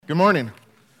Good morning.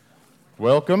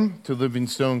 Welcome to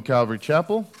Livingstone Calvary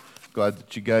Chapel. Glad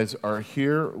that you guys are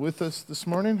here with us this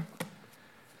morning.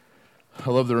 I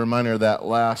love the reminder of that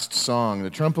last song. The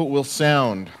trumpet will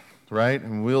sound, right?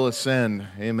 And we'll ascend.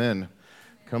 Amen.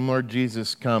 Come, Lord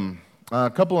Jesus, come. A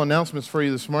couple announcements for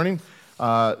you this morning.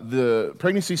 The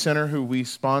Pregnancy Center, who we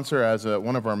sponsor as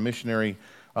one of our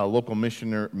local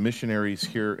missionaries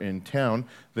here in town,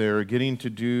 they're getting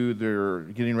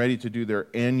ready to do their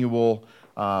annual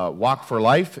Walk for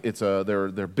Life. It's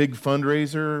their big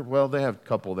fundraiser. Well, they have a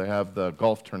couple. They have the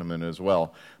golf tournament as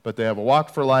well, but they have a Walk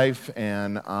for Life,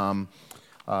 and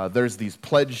there's these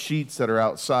pledge sheets that are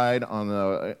outside on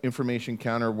the information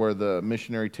counter where the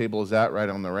missionary table is at, right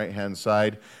on the right-hand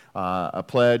side. A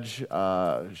pledge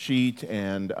sheet,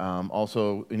 and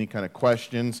also any kind of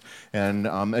questions. And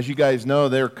as you guys know,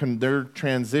 they're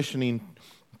transitioning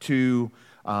to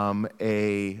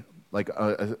a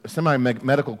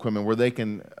semi-medical equipment where they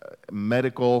can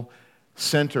medical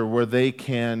center where they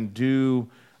can do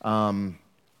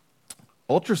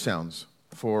ultrasounds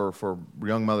for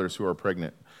young mothers who are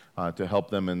pregnant. To help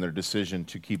them in their decision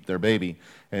to keep their baby.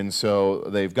 And so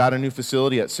they've got a new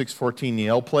facility at 614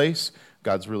 Yale Place.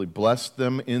 God's really blessed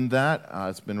them in that.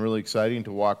 It's been really exciting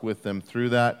to walk with them through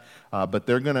that. But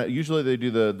usually they do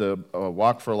the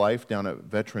Walk for Life down at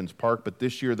Veterans Park, but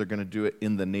this year they're going to do it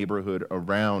in the neighborhood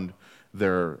around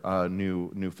their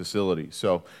new facility.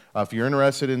 So if you're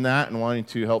interested in that and wanting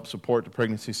to help support the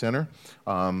Pregnancy Center,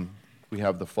 we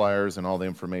have the flyers and all the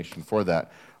information for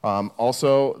that.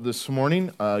 Also, this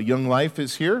morning, Young Life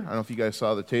is here. I don't know if you guys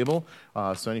saw the table.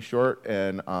 Sonny Short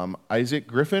and Isaac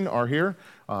Griffin are here.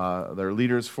 They're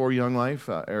leaders for Young Life.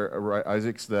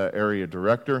 Isaac's the area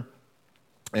director,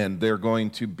 and they're going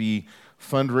to be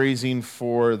fundraising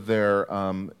for their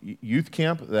youth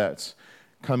camp that's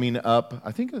coming up.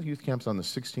 I think the youth camp's on the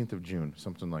 16th of June,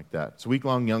 something like that. It's a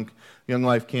week-long Young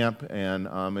Life camp, and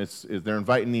they're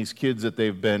inviting these kids that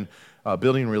they've been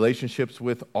building relationships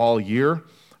with all year.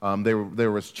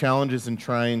 There was challenges in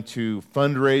trying to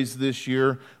fundraise this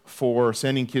year for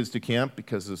sending kids to camp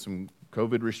because of some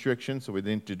COVID restrictions, so we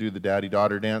didn't do the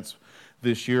daddy-daughter dance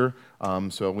this year.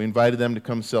 So we invited them to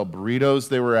come sell burritos.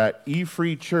 They were at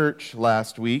E-Free Church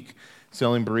last week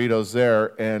selling burritos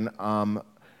there, and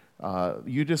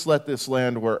you just let this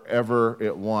land wherever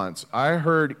it wants. I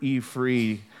heard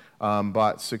E-Free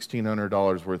bought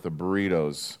 $1,600 worth of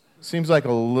burritos. Seems like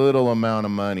a little amount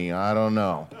of money. I don't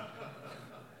know.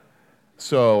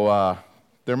 So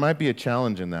there might be a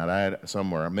challenge in that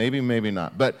somewhere. Maybe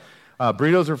not. But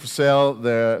burritos are for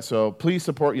sale. So please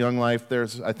support Young Life.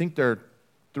 I think they're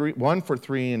 1 for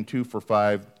 $3 and 2 for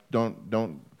 $5.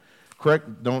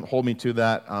 Don't hold me to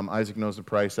that. Isaac knows the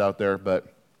price out there,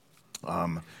 but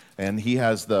and he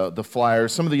has the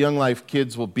flyers. Some of the Young Life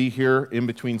kids will be here in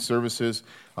between services.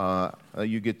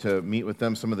 You get to meet with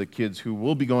them, some of the kids who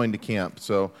will be going to camp.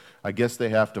 So I guess they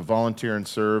have to volunteer and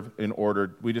serve in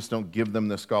order. We just don't give them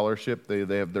the scholarship.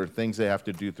 They have their things they have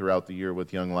to do throughout the year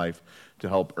with Young Life to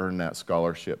help earn that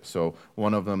scholarship. So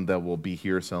one of them that will be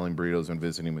here selling burritos and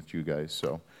visiting with you guys.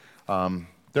 So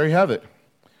there you have it.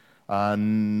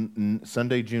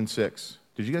 Sunday, June 6th.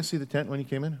 Did you guys see the tent when you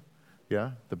came in?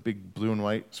 Yeah, the big blue and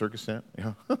white circus tent.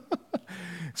 Yeah.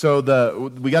 So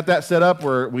we got that set up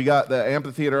where we got the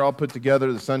amphitheater all put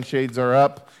together. The sunshades are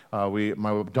up.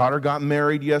 My daughter got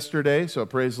married yesterday, so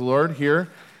praise the Lord here.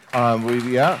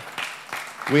 We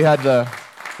had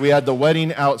the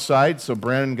wedding outside, so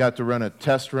Brandon got to run a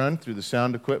test run through the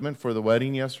sound equipment for the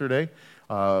wedding yesterday.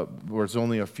 There's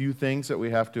only a few things that we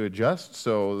have to adjust,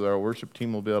 so our worship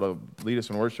team will be able to lead us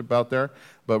in worship out there.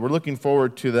 But we're looking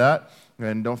forward to that.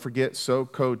 And don't forget,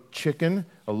 SoCo Chicken,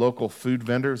 a local food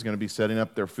vendor, is going to be setting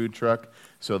up their food truck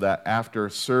so that after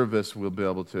service we'll be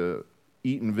able to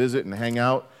eat and visit and hang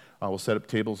out. We'll set up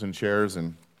tables and chairs,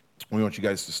 and we want you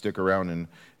guys to stick around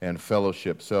and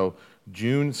fellowship. So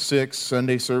June 6th,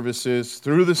 Sunday services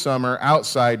through the summer,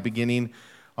 outside beginning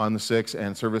on the 6th,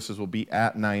 and services will be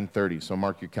at 9:30. So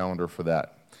mark your calendar for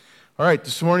that. All right,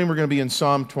 this morning we're going to be in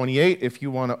Psalm 28. If you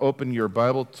want to open your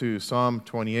Bible to Psalm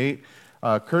 28.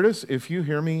 Curtis, if you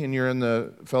hear me and you're in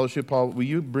the fellowship hall, will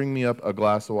you bring me up a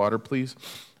glass of water, please?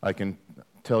 I can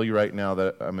tell you right now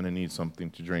that I'm going to need something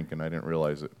to drink, and I didn't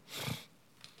realize it.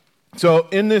 So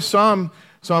in this Psalm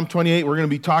 28, we're going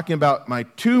to be talking about my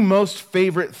two most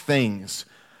favorite things,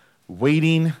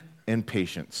 waiting and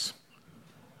patience.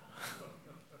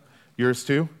 Yours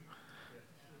too?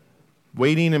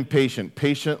 Waiting and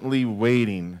patiently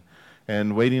waiting.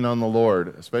 And waiting on the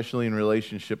Lord, especially in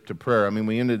relationship to prayer. I mean,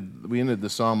 we ended the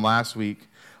psalm last week.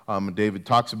 David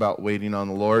talks about waiting on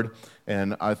the Lord,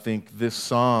 and I think this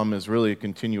psalm is really a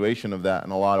continuation of that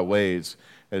in a lot of ways.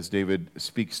 as David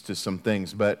speaks to some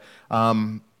things. But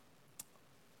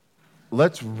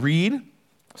let's read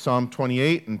Psalm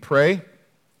 28 and pray,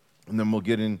 and then we'll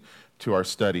get into our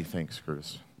study. Thanks,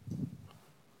 Curtis.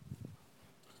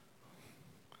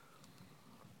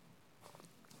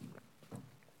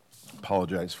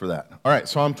 Apologize for that. All right,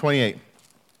 Psalm 28.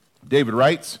 David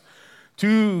writes,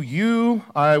 "To you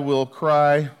I will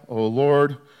cry, O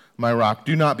Lord, my rock.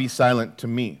 Do not be silent to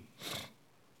me."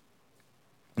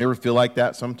 You ever feel like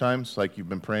that sometimes? Like you've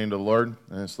been praying to the Lord,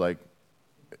 and it's like,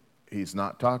 he's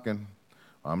not talking.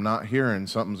 I'm not hearing.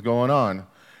 Something's going on.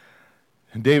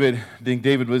 And I think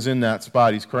David was in that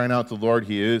spot. He's crying out to the Lord.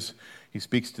 He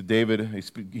speaks to David.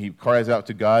 He cries out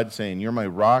to God, saying, "You're my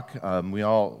rock." We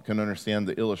all can understand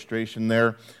the illustration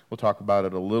there. We'll talk about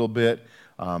it a little bit,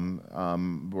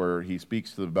 where he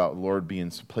speaks about the Lord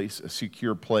being a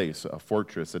secure place, a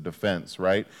fortress, a defense,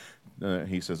 right?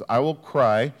 He says, "I will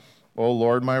cry, O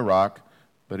Lord, my rock."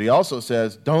 But he also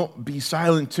says, "Don't be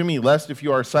silent to me, lest if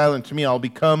you are silent to me, I'll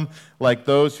become like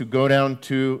those who go down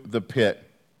to the pit."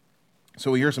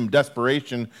 So we hear some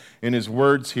desperation in his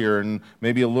words here, and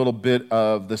maybe a little bit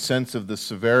of the sense of the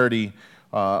severity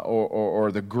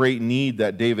or the great need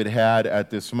that David had at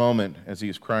this moment as he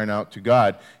is crying out to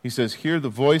God. He says, "Hear the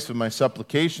voice of my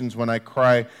supplications when I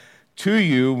cry to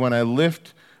you, when I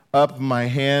lift up my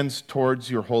hands towards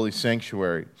your holy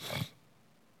sanctuary."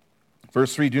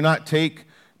 Verse 3, "Do not take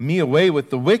me away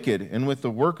with the wicked and with the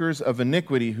workers of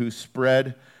iniquity who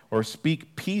spread or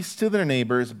speak peace to their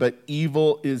neighbors, but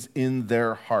evil is in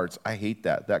their hearts." I hate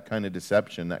that kind of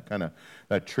deception,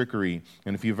 that trickery.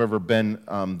 And if you've ever been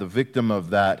the victim of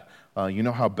that, you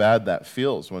know how bad that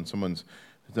feels when someone's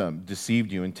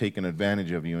deceived you and taken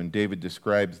advantage of you. And David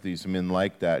describes these men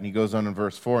like that. And he goes on in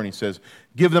verse 4 and he says,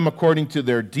 "Give them according to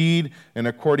their deed and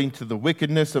according to the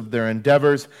wickedness of their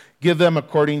endeavors. Give them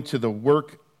according to the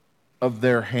work of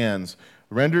their hands.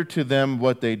 Render to them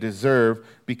what they deserve,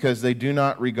 because they do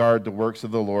not regard the works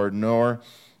of the Lord, nor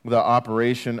the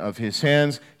operation of his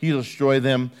hands. He will destroy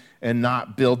them and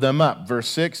not build them up." Verse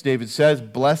 6, David says,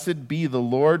 "Blessed be the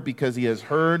Lord, because he has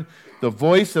heard the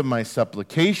voice of my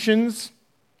supplications.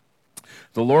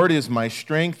 The Lord is my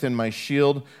strength and my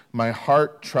shield. My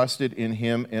heart trusted in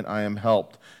him, and I am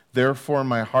helped. Therefore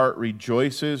my heart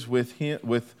rejoices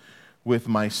with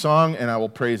my song, and I will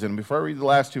praise him." Before I read the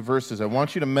last two verses, I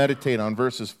want you to meditate on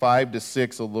verses 5 to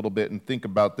 6 a little bit and think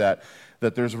about that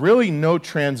there's really no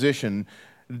transition.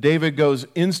 David goes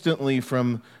instantly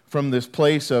from this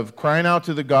place of crying out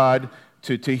to the God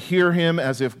to hear him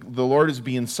as if the Lord is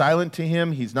being silent to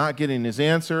him. He's not getting his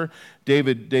answer.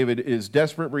 David is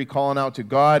desperately calling out to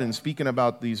God and speaking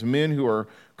about these men who are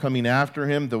coming after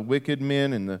him, the wicked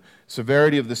men, and the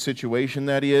severity of the situation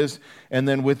that he is. And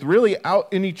then without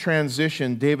any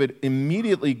transition, David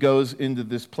immediately goes into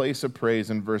this place of praise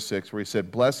in verse 6 where he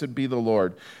said, "Blessed be the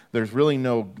Lord."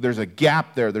 There's a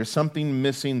gap there. There's something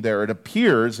missing there. It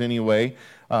appears anyway,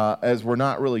 as we're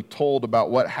not really told about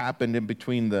what happened in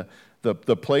between the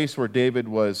place where David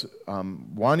was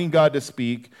wanting God to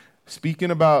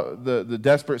speaking about the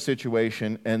desperate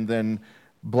situation, and then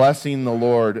blessing the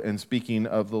Lord and speaking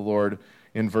of the Lord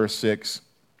in verse 6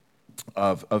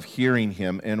 of hearing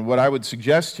him. And what I would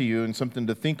suggest to you, and something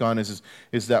to think on, is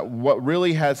that what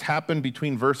really has happened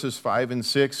between verses 5 and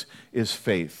 6 is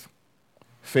faith.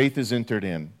 Faith is entered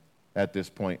in at this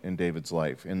point in David's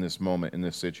life, in this moment, in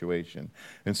this situation.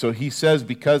 And so he says,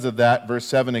 because of that, verse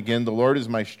 7 again, "The Lord is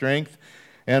my strength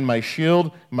and my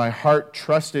shield. My heart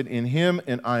trusted in him,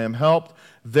 and I am helped.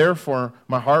 Therefore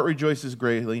my heart rejoices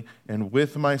greatly, and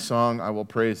with my song I will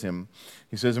praise him."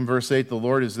 He says in verse 8, "The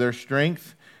Lord is their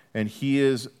strength, and he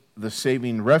is the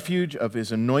saving refuge of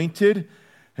his anointed."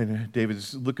 And David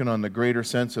is looking on the greater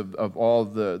sense of all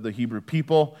the Hebrew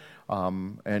people.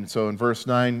 And so in verse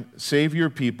 9, "Save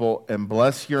your people and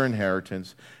bless your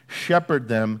inheritance. Shepherd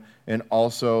them and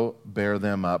also bear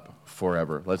them up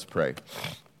forever." Let's pray.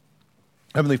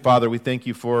 Heavenly Father, we thank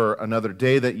you for another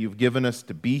day that you've given us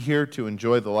to be here, to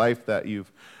enjoy the life that you've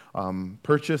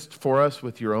purchased for us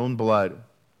with your own blood,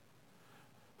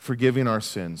 forgiving our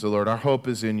sins. So Lord, our hope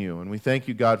is in you, and we thank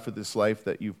you, God, for this life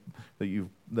that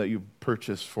you've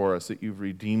purchased for us, that you've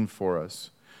redeemed for us.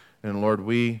 And Lord,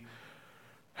 we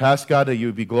ask, God, that you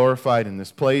would be glorified in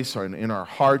this place or in our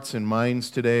hearts and minds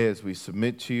today as we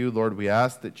submit to you. Lord, we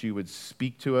ask that you would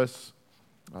speak to us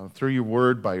through your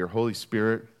word by your Holy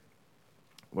Spirit.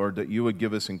 Lord, that you would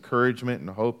give us encouragement and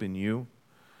hope in you.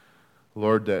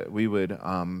 Lord, that we would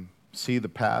see the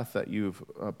path that you've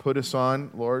put us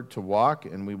on, Lord, to walk,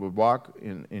 and we would walk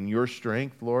in your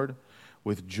strength, Lord,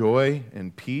 with joy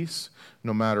and peace,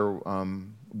 no matter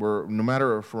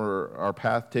if our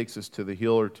path takes us to the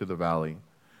hill or to the valley.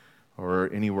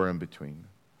 or anywhere in between,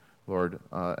 Lord.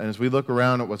 And as we look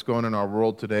around at what's going on in our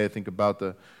world today, I think about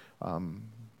the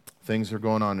things that are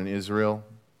going on in Israel.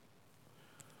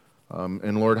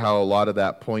 And Lord, how a lot of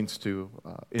that points to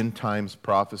end times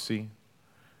prophecy.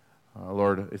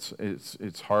 Lord,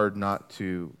 it's hard not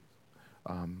to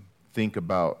think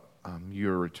about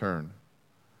your return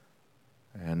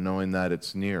and knowing that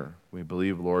it's near. We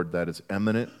believe, Lord, that it's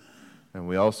imminent, and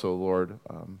we also, Lord,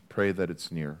 pray that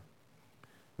it's near.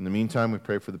 In the meantime, we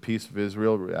pray for the peace of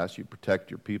Israel. We ask you to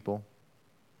protect your people.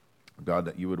 God,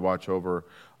 that you would watch over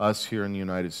us here in the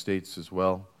United States as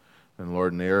well. And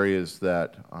Lord, in the areas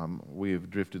that we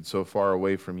have drifted so far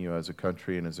away from you as a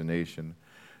country and as a nation,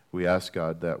 we ask,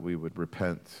 God, that we would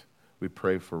repent. We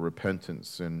pray for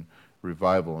repentance and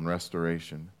revival and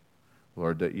restoration.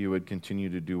 Lord, that you would continue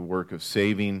to do work of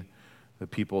saving the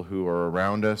people who are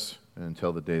around us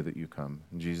until the day that you come.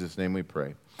 In Jesus' name we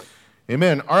pray.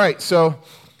 Amen. All right, so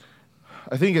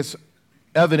I think it's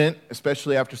evident,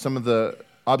 especially after some of the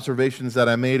observations that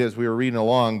I made as we were reading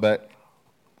along, but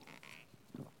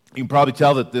you can probably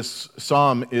tell that this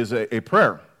psalm is a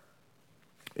prayer.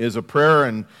 It is a prayer,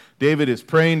 and David is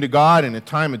praying to God in a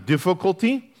time of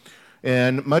difficulty.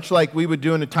 And much like we would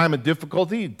do in a time of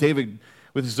difficulty, David,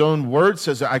 with his own words,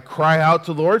 says, I cry out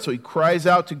to the Lord. So he cries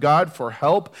out to God for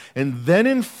help. And then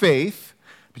in faith,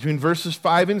 between verses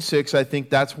 5 and 6, I think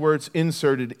that's where it's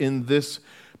inserted in this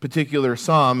particular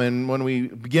psalm. And when we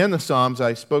began the psalms,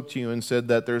 I spoke to you and said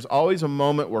that there's always a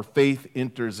moment where faith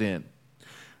enters in,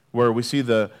 where we see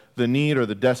the need or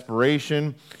the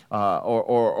desperation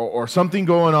or something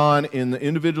going on in the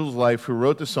individual's life who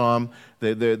wrote the psalm.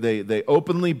 They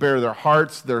openly bare their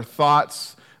hearts, their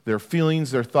thoughts, their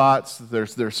feelings, their thoughts,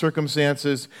 their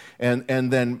circumstances,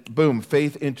 and then, boom,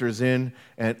 faith enters in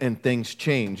and things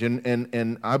change.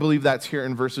 And I believe that's here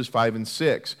in verses 5 and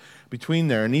 6, between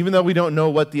there. And even though we don't know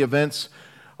what the events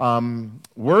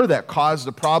were that caused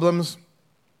the problems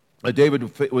that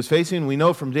David was facing, we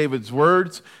know from David's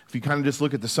words, if you kind of just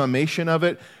look at the summation of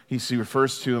it, he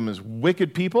refers to them as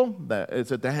wicked people, that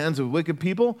it's at the hands of wicked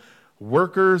people,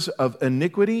 workers of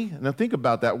iniquity. Now think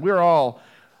about that. We're all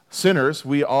sinners.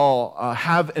 We all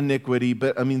have iniquity,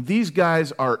 but I mean, these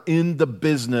guys are in the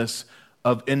business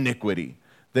of iniquity.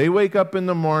 They wake up in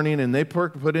the morning and they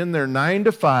put in their 9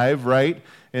 to 5, right?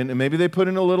 And maybe they put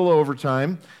in a little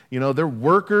overtime. You know, they're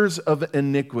workers of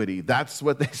iniquity. That's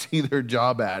what they see their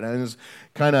job at. And it's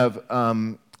kind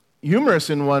of humorous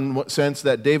in one sense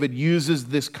that David uses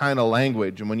this kind of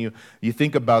language. And when you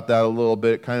think about that a little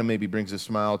bit, it kind of maybe brings a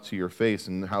smile to your face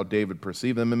and how David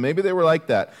perceived them. And maybe they were like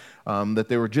that, that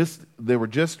they were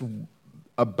just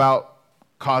about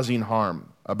causing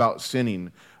harm, about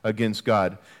sinning against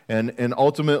God. And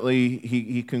ultimately,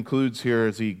 he concludes here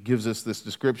as he gives us this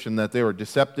description that they were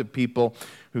deceptive people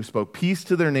who spoke peace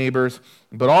to their neighbors,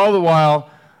 but all the while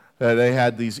they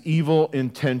had these evil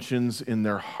intentions in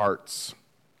their hearts.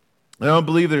 I don't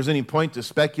believe there's any point to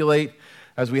speculate,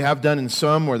 as we have done in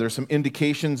some, where there's some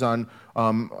indications on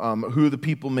who the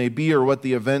people may be or what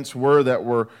the events were that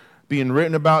were being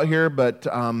written about here, but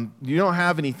you don't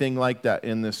have anything like that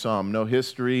in this psalm. No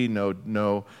history,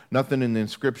 nothing in the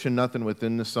inscription, nothing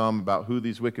within the psalm about who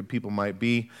these wicked people might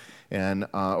be, and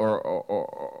or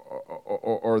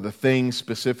the things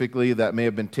specifically that may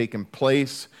have been taking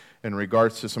place in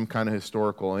regards to some kind of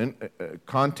historical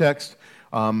context.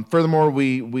 Furthermore,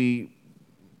 we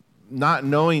not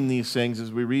knowing these things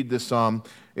as we read this psalm,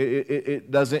 it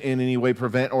doesn't in any way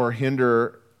prevent or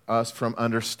hinder us from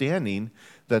understanding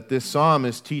that this psalm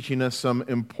is teaching us some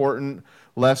important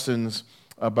lessons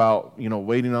about,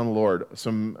 waiting on the Lord.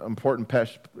 Some important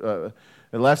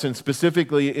lessons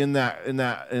specifically in that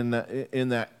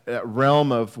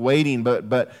realm of waiting,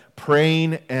 but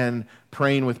praying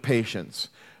with patience,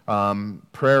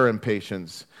 prayer and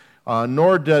patience.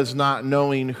 Nor does not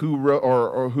knowing who wrote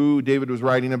or who David was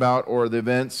writing about or the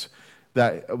events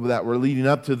that were leading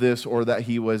up to this or that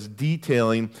he was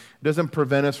detailing doesn't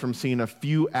prevent us from seeing a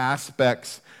few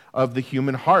aspects of the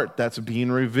human heart that's being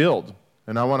revealed.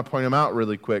 And I want to point them out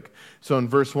really quick. So in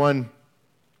verse 1,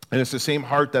 and it's the same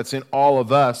heart that's in all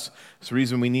of us. It's the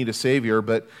reason we need a Savior.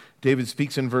 But David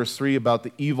speaks in verse 3 about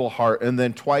the evil heart. And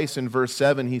then twice in verse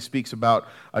 7, he speaks about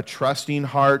a trusting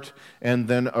heart and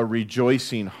then a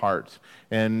rejoicing heart.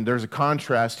 And there's a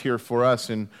contrast here for us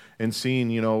in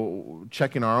seeing,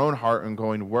 checking our own heart and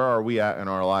going, where are we at in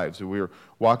our lives? Are we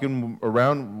walking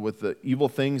around with the evil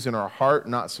things in our heart,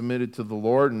 not submitted to the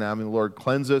Lord, and having the Lord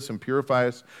cleanse us and purify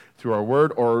us through our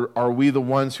word? Or are we the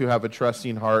ones who have a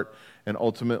trusting heart, and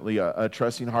ultimately a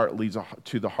trusting heart leads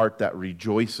to the heart that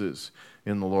rejoices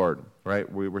in the Lord,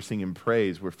 right? We're singing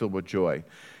praise. We're filled with joy.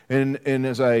 And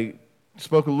as I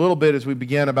spoke a little bit as we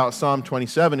began about Psalm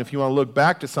 27. If you want to look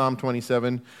back to Psalm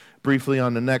 27 briefly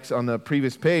on the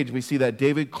previous page, we see that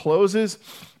David closes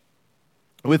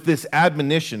with this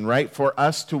admonition, right, for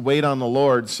us to wait on the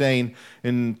Lord, saying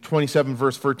in 27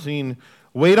 verse 14,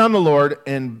 wait on the Lord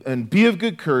and be of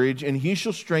good courage, and he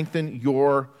shall strengthen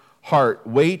your heart.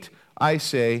 Wait, I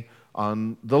say,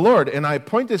 on the Lord. And I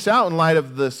point this out in light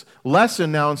of this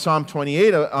lesson now in Psalm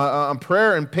 28 on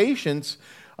prayer and patience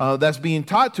that's being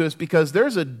taught to us, because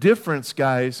there's a difference,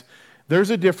 guys. There's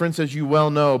a difference, as you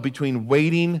well know, between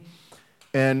waiting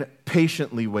and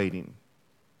patiently waiting,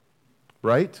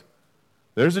 right?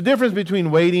 There's a difference between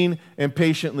waiting and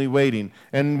patiently waiting.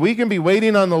 And we can be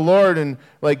waiting on the Lord and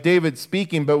like David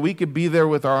speaking, but we could be there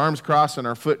with our arms crossed and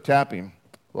our foot tapping.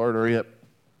 Lord, hurry up.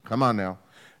 Come on now.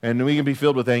 And we can be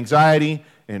filled with anxiety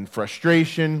and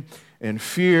frustration and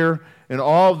fear and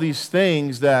all of these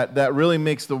things that really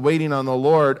makes the waiting on the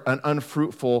Lord an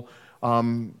unfruitful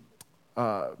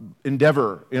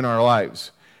endeavor in our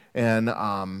lives. And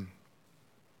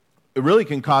it really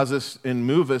can cause us and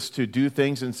move us to do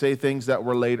things and say things that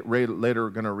we're later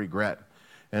going to regret.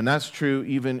 And that's true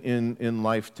even in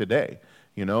life today.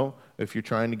 You know, if you're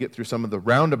trying to get through some of the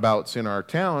roundabouts in our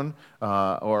town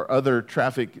or other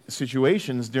traffic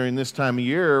situations during this time of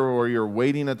year, or you're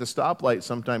waiting at the stoplight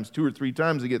sometimes 2 or 3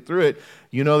 times to get through it,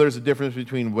 you know there's a difference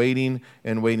between waiting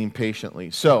and waiting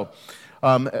patiently. So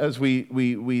as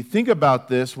we think about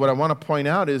this, what I want to point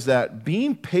out is that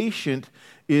being patient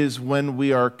is when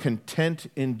we are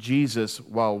content in Jesus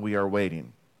while we are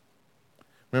waiting.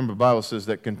 Remember, the Bible says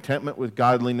that contentment with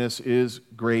godliness is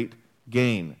great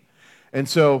gain. And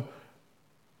so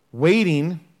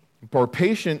waiting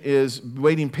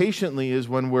patiently is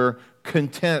when we're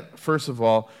content, first of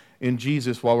all, in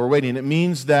Jesus while we're waiting. It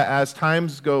means that as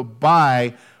times go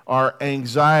by, our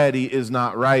anxiety is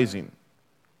not rising.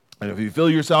 And if you feel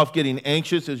yourself getting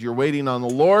anxious as you're waiting on the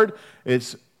Lord,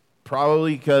 it's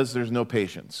probably because there's no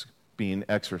patience being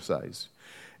exercised.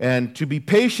 And to be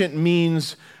patient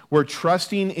means we're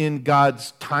trusting in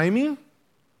God's timing,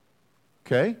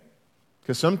 okay?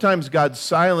 Because sometimes God's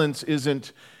silence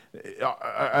isn't,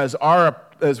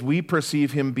 as we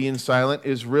perceive him being silent,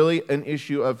 is really an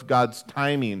issue of God's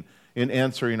timing in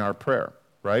answering our prayer,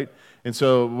 right? And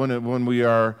so when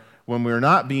we're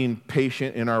not being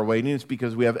patient in our waiting, it's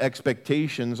because we have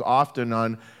expectations often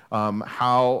on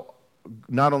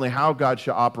not only how God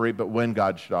should operate, but when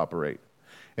God should operate.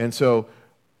 And so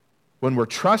when we're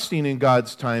trusting in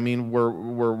God's timing,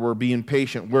 we're being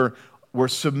patient. We're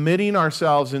submitting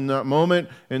ourselves in that moment,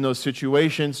 in those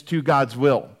situations, to God's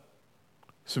will.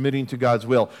 Submitting to God's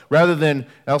will. Rather than,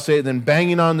 than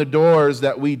banging on the doors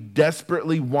that we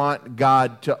desperately want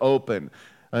God to open.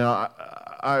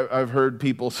 I've heard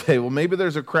people say, well, maybe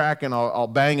there's a crack and I'll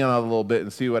bang on it a little bit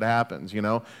and see what happens, you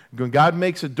know. When God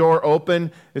makes a door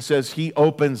open, it says he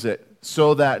opens it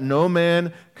so that no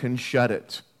man can shut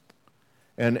it.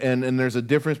 And there's a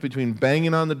difference between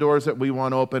banging on the doors that we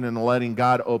want open and letting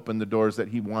God open the doors that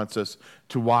he wants us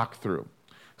to walk through.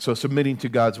 So submitting to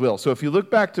God's will. So if you look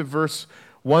back to verse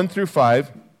 1 through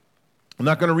 5, I'm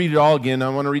not going to read it all again. I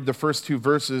want to read the first 2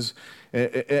 verses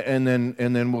and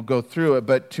then we'll go through it.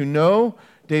 But to know,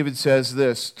 David says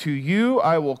this, to you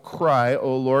I will cry,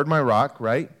 O Lord my rock,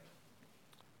 right?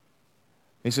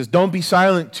 He says, don't be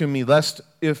silent to me, lest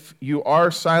if you are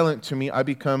silent to me, I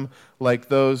become like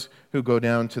those who go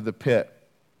down to the pit.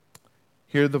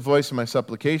 Hear the voice of my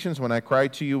supplications when I cry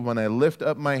to you, when I lift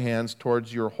up my hands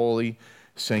towards your holy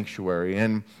sanctuary.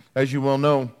 And as you well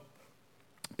know,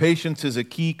 patience is a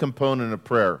key component of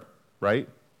prayer, right?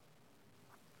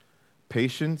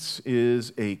 Patience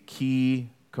is a key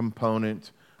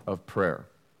component of prayer.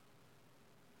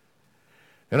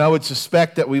 And I would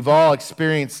suspect that we've all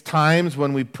experienced times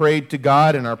when we prayed to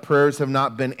God and our prayers have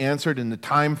not been answered in the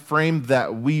time frame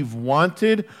that we've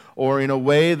wanted or in a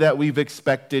way that we've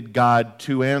expected God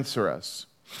to answer us.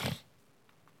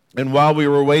 And while we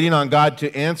were waiting on God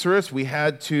to answer us, we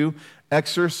had to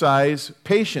exercise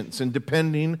patience. And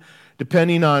depending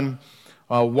on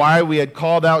why we had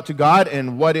called out to God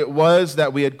and what it was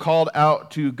that we had called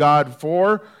out to God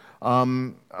for,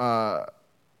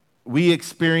 we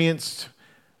experienced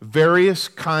various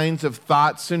kinds of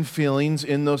thoughts and feelings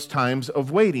in those times of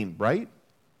waiting, right?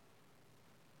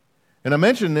 And I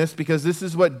mention this because this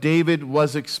is what David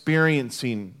was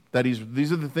experiencing.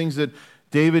 These are the things that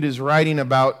David is writing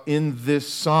about in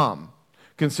this psalm.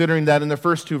 Considering that in the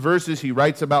first 2 verses he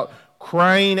writes about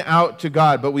crying out to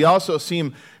God, but we also see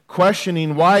him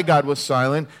questioning why God was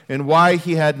silent and why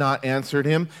he had not answered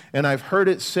him. And I've heard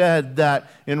it said that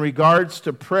in regards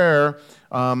to prayer,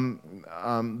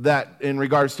 that in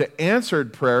regards to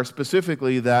answered prayer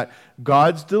specifically, that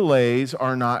God's delays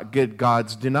are not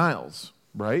God's denials,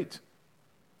 right?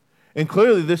 And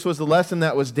clearly this was the lesson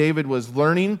that David was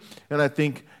learning, and I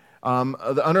think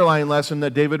the underlying lesson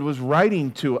that David was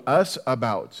writing to us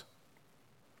about.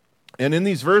 And in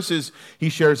these verses, he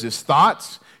shares his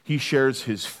thoughts, he shares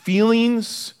his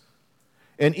feelings,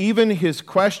 and even his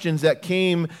questions that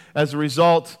came as a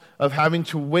result of having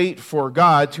to wait for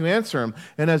God to answer him.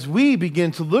 And as we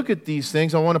begin to look at these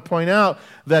things, I want to point out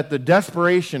that the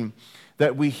desperation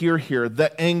that we hear here,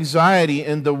 the anxiety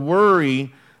and the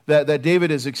worry that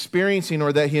David is experiencing,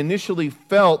 or that he initially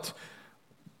felt,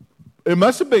 it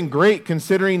must have been great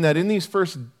considering that in these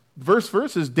first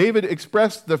verses, David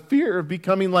expressed the fear of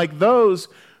becoming like those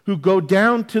who go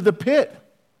down to the pit.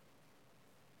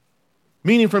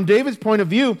 Meaning, from David's point of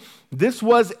view, this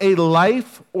was a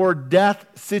life or death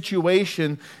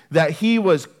situation that he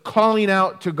was calling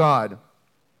out to God.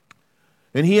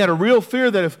 And he had a real fear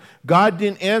that if God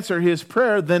didn't answer his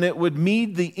prayer, then it would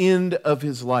mean the end of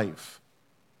his life.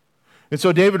 And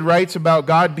so David writes about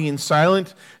God being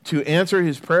silent to answer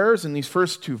his prayers in these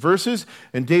first two verses,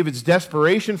 and David's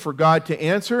desperation for God to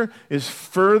answer is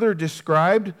further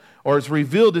described, or is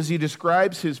revealed as he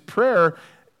describes his prayer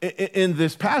in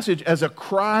this passage as a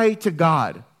cry to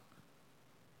God.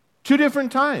 Two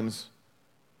different times,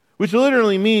 which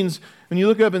literally means, when you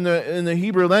look up in the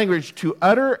Hebrew language, to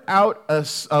utter out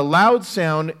a loud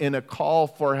sound in a call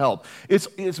for help.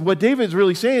 It's what David's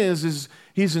really saying is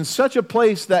he's in such a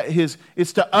place that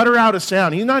it's to utter out a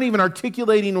sound. He's not even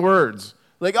articulating words.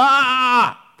 Like,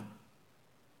 ah!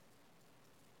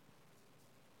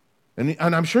 And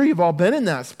I'm sure you've all been in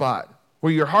that spot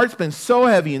where your heart's been so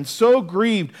heavy and so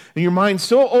grieved and your mind's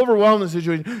so overwhelmed in the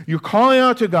situation. You're calling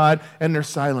out to God and there's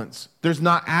silence. There's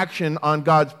not action on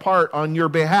God's part on your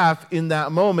behalf in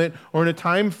that moment, or in a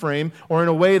time frame, or in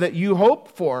a way that you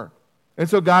hope for. And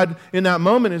so God in that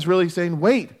moment is really saying,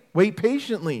 wait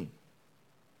patiently.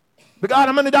 But God,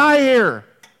 I'm going to die here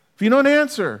if you don't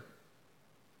answer.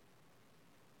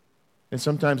 And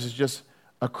sometimes it's just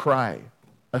a cry,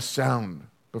 a sound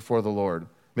before the Lord.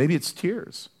 Maybe it's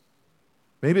tears.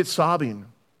 Maybe it's sobbing.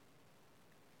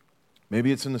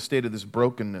 Maybe it's in the state of this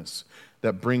brokenness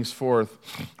that brings forth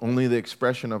only the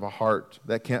expression of a heart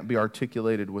that can't be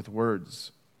articulated with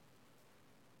words.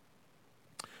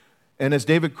 And as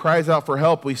David cries out for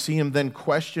help, we see him then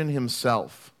question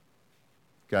himself.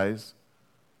 Guys,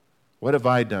 what have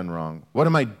I done wrong? What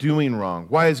am I doing wrong?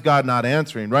 Why is God not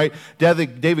answering, right?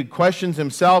 David questions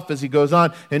himself as he goes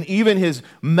on. And even his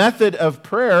method of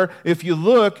prayer, if you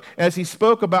look, as he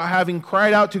spoke about having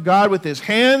cried out to God with his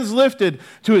hands lifted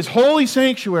to his holy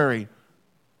sanctuary,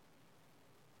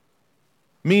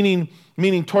 meaning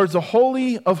towards the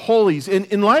Holy of Holies.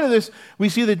 In light of this, we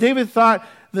see that David thought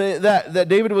that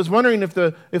David was wondering if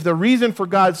the reason for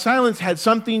God's silence had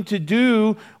something to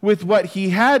do with what he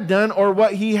had done or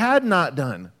what he had not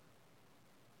done.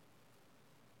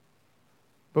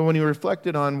 But when he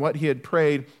reflected on what he had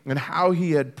prayed and how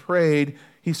he had prayed,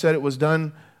 he said it was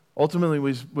done. Ultimately,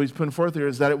 what he's putting forth here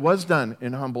is that it was done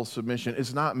in humble submission.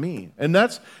 It's not me. And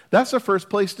that's the first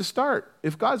place to start.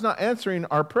 If God's not answering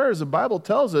our prayers, the Bible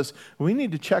tells us we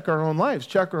need to check our own lives,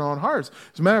 check our own hearts.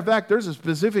 As a matter of fact, there's a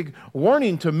specific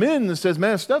warning to men that says,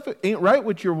 man, if stuff ain't right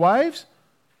with your wives,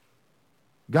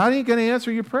 God ain't going to answer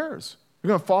your prayers. You're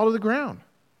going to fall to the ground.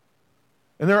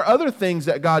 And there are other things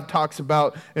that God talks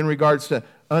about in regards to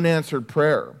unanswered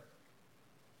prayer.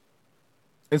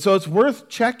 And so it's worth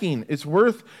checking. It's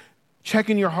worth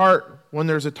checking your heart when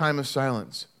there's a time of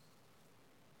silence.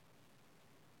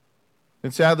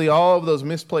 And sadly, all of those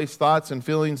misplaced thoughts and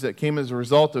feelings that came as a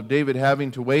result of David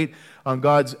having to wait on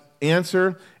God's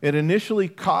answer, it initially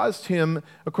caused him,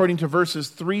 according to verses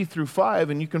 3 through 5,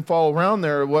 and you can follow around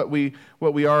there what we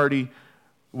already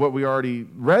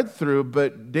read through,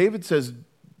 but David says,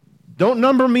 don't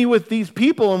number me with these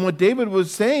people. And what David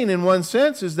was saying in one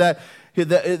sense is that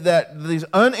these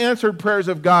unanswered prayers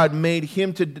of God made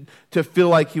him to feel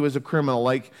like he was a criminal,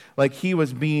 like he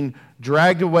was being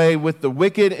dragged away with the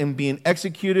wicked and being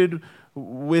executed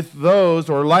with those,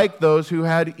 or like those, who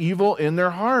had evil in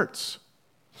their hearts.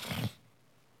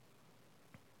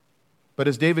 But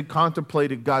as David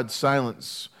contemplated God's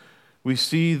silence, we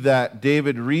see that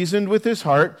David reasoned with his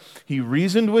heart, he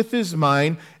reasoned with his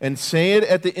mind, and say it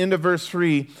at the end of verse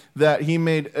 3 that he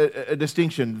made a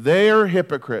distinction. They are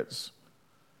hypocrites.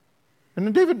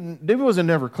 And David wasn't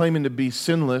never claiming to be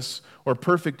sinless or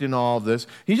perfect in all of this.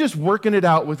 He's just working it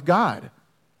out with God.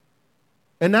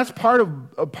 And that's part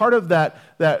of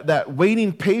that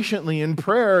waiting patiently in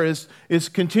prayer is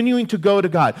continuing to go to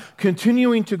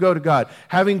God,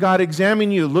 having God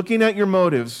examine you, looking at your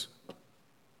motives.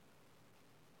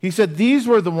 He said, these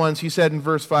were the ones, he said in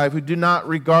verse 5, who do not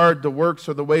regard the works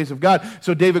or the ways of God.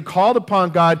 So David called upon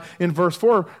God in verse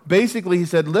 4. Basically, he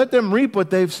said, let them reap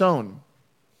what they've sown.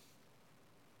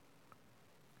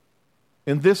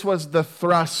 And this was the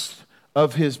thrust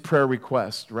of his prayer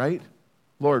request, right?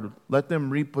 Lord, let them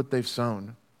reap what they've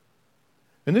sown.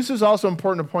 And this is also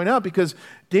important to point out because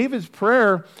David's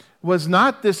prayer was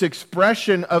not this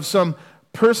expression of some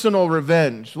personal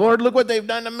revenge. Lord, look what they've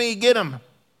done to me, get them.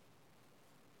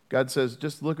 God says,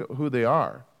 just look at who they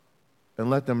are and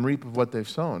let them reap of what they've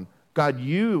sown. God,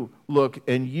 you look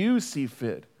and you see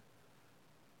fit.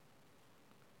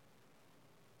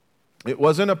 It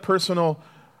wasn't a personal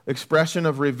expression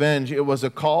of revenge. It was a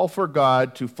call for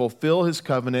God to fulfill his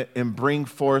covenant and bring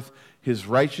forth his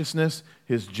righteousness,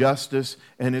 his justice,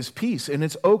 and his peace. And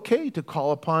it's okay to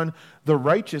call upon the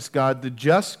righteous God, the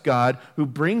just God who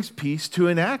brings peace to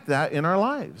enact that in our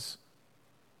lives.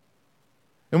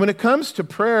 And when it comes to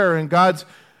prayer and God's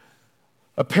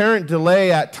apparent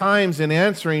delay at times in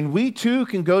answering, we too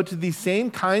can go to these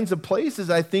same kinds of places,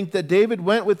 I think, that David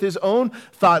went with his own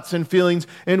thoughts and feelings.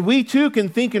 And we too can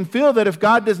think and feel that if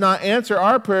God does not answer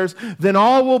our prayers, then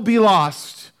all will be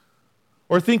lost.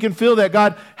 Or think and feel that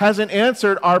God hasn't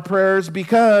answered our prayers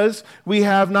because we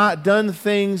have not done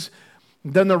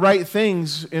the right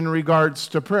things in regards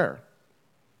to prayer.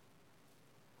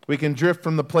 We can drift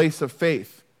from the place of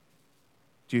faith.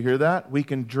 Do you hear that? We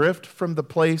can drift from the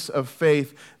place of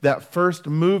faith that first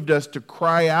moved us to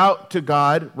cry out to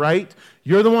God, right?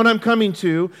 You're the one I'm coming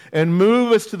to, and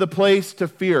move us to the place to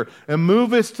fear, and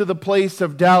move us to the place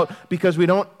of doubt because we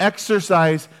don't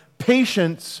exercise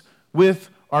patience with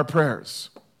our prayers.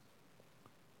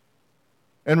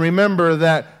 And remember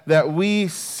that we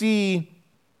see,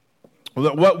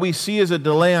 that what we see as a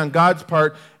delay on God's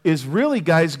part is really,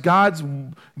 guys,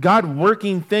 God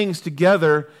working things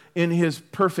together in his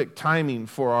perfect timing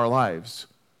for our lives.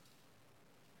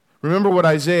 Remember what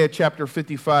Isaiah chapter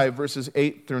 55, verses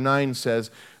 8 through 9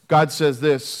 says. God says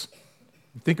this.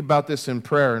 Think about this in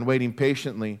prayer and waiting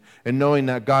patiently and knowing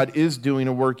that God is doing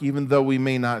a work even though we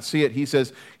may not see it. He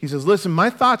says, listen, my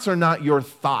thoughts are not your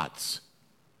thoughts,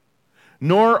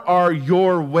 nor are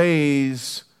your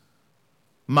ways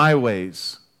my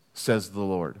ways, says the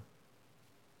Lord.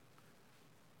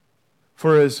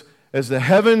 For as the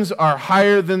heavens are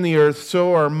higher than the earth,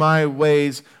 so are my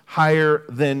ways higher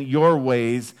than your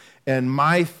ways, and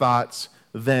my thoughts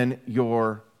than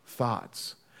your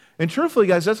thoughts. And truthfully,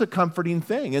 guys, that's a comforting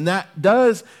thing. And that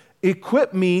does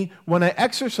equip me when I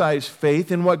exercise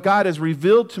faith in what God has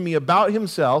revealed to me about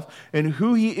himself and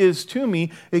who he is to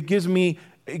me. It gives me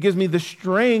the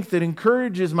strength that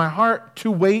encourages my heart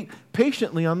to wait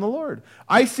patiently on the Lord.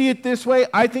 I see it this way.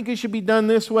 I think it should be done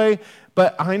this way.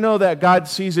 But I know that God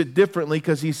sees it differently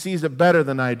because he sees it better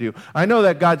than I do. I know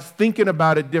that God's thinking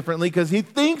about it differently because he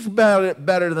thinks about it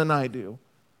better than I do.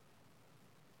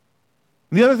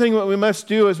 And the other thing that we must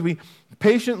do as we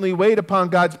patiently wait upon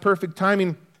God's perfect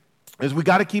timing is we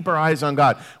got to keep our eyes on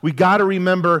God. We got to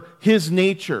remember his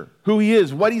nature, who he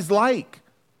is, what he's like.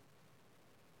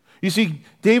 You see,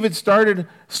 David started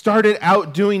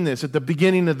out doing this at the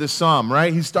beginning of this psalm,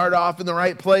 right? He started off in the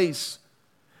right place.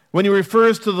 When he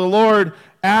refers to the Lord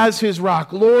as his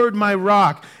rock, Lord, my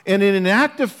rock. And in an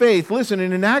act of faith, listen,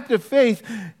 in an act of faith,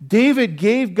 David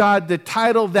gave God the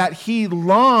title that he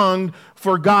longed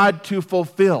for God to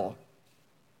fulfill.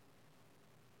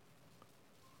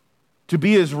 To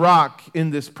be his rock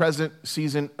in this present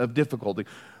season of difficulty.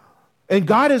 And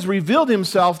God has revealed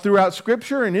himself throughout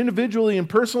Scripture and individually and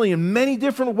personally in many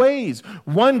different ways.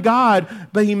 One God,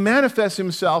 but he manifests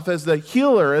himself as the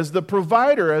healer, as the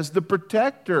provider, as the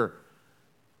protector.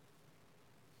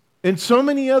 In so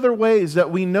many other ways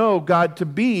that we know God to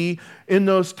be in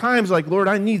those times like, Lord,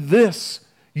 I need this.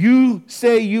 You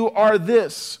say you are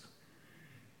this.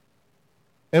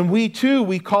 And we too,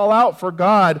 we call out for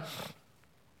God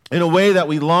in a way that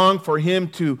we long for him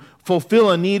to fulfill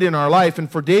a need in our life.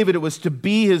 And for David, it was to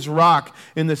be his rock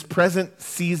in this present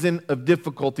season of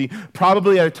difficulty,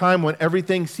 probably at a time when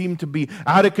everything seemed to be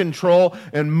out of control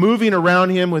and moving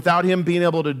around him without him being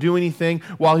able to do anything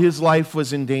while his life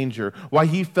was in danger, while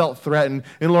he felt threatened.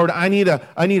 And Lord, I need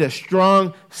a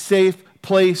strong, safe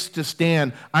place to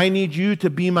stand. I need you to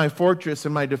be my fortress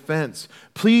and my defense.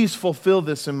 Please fulfill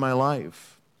this in my life.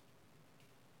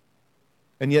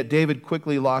 And yet David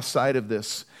quickly lost sight of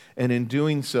this. And in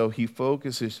doing so, his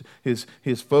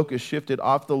focus shifted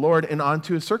off the Lord and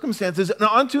onto his circumstances and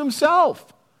onto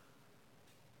himself.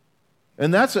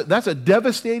 And that's a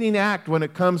devastating act when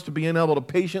it comes to being able to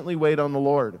patiently wait on the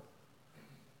Lord.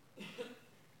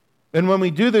 And when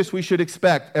we do this, we should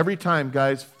expect every time,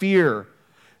 guys, fear,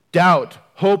 doubt,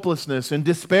 hopelessness, and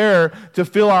despair to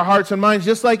fill our hearts and minds,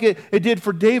 just like it did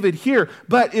for David here.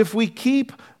 But if we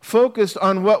keep focused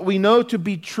on what we know to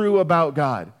be true about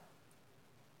God,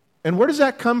 and where does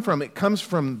that come from? It comes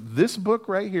from this book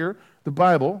right here, the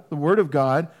Bible, the Word of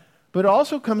God, but it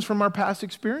also comes from our past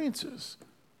experiences.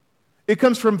 It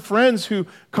comes from friends who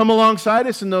come alongside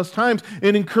us in those times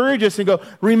and encourage us and go,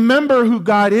 remember who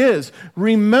God is.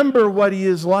 Remember what He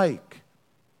is like.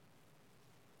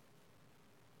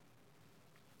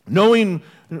 Knowing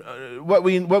what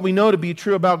we know to be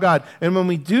true about God. And when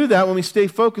we do that, when we stay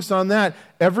focused on that,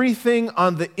 everything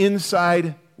on the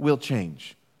inside will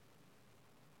change.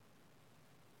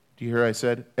 Do you hear I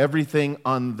said? Everything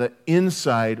on the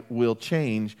inside will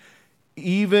change,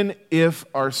 even if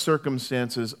our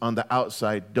circumstances on the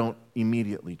outside don't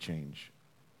immediately change.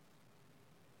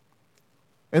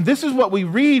 And this is what we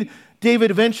read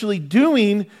David eventually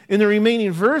doing in the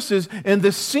remaining verses. And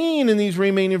the scene in these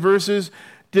remaining verses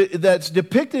that's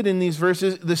depicted in these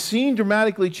verses, the scene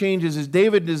dramatically changes as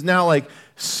David is now like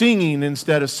singing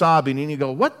instead of sobbing. And you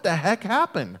go, what the heck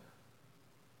happened?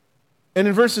 And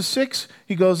in verses 6,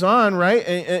 he goes on, right?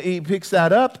 And he picks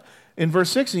that up in verse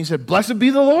 6, and he said, blessed be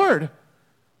the Lord.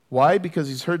 Why? Because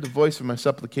he's heard the voice of my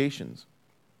supplications.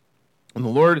 And the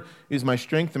Lord is my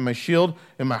strength and my shield,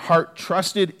 and my heart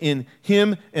trusted in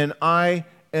Him, and I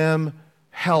am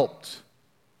helped.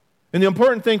 And the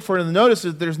important thing for you to notice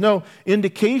is there's no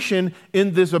indication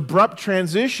in this abrupt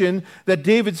transition that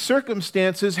David's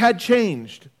circumstances had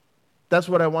changed. That's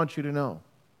what I want you to know.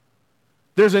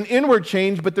 There's an inward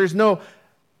change, but there's no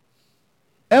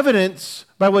evidence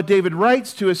by what David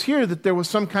writes to us here that there was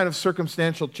some kind of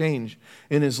circumstantial change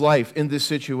in his life in this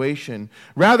situation.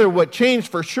 Rather, what changed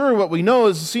for sure, what we know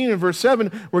is seen in verse 7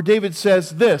 where David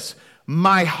says this,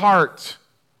 my heart.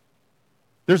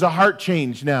 There's a heart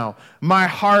change now. My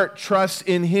heart trusts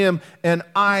in Him, and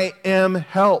I am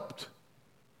helped.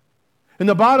 And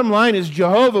the bottom line is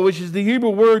Jehovah, which is the Hebrew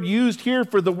word used here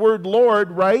for the word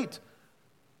Lord, right?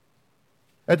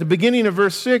 At the beginning of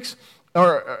verse 6,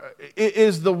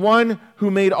 is the one who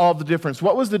made all the difference.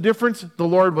 What was the difference? The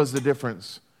Lord was the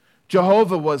difference.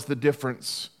 Jehovah was the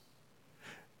difference.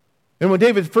 And when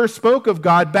David first spoke of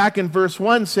God back in verse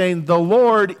 1 saying, the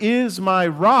Lord is my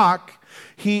rock,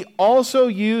 he also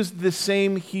used the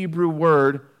same Hebrew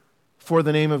word for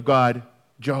the name of God,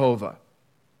 Jehovah.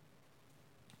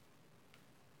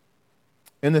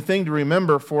 And the thing to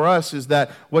remember for us is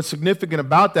that what's significant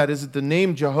about that is that the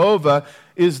name Jehovah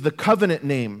is the covenant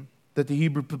name that the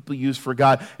Hebrew people use for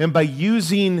God. And by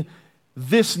using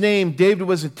this name, David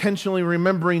was intentionally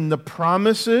remembering the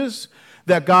promises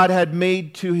that God had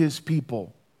made to His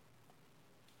people.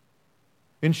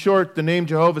 In short, the name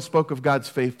Jehovah spoke of God's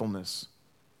faithfulness.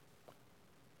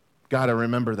 God, I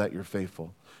remember that you're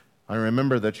faithful. I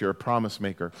remember that you're a promise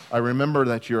maker. I remember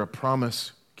that you're a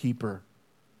promise keeper.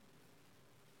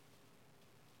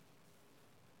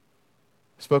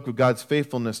 Spoke of God's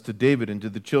faithfulness to David and to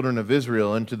the children of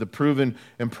Israel and to the proven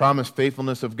and promised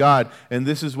faithfulness of God. And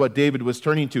this is what David was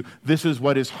turning to. This is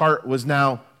what his heart was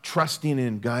now trusting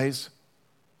in, guys.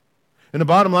 And the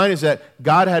bottom line is that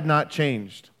God had not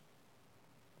changed,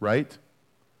 right?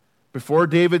 Before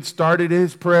David started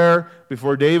his prayer,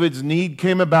 before David's need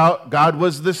came about, God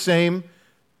was the same.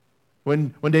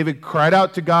 When David cried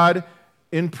out to God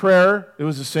in prayer, it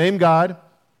was the same God.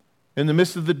 In the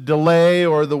midst of the delay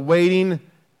or the waiting,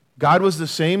 God was the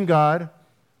same God.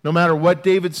 No matter what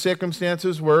David's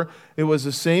circumstances were, it was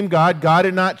the same God. God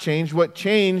had not changed. What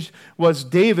changed was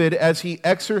David as he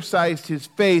exercised his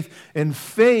faith, and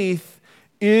faith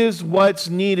is what's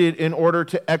needed in order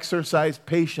to exercise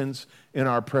patience in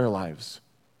our prayer lives.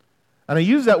 And I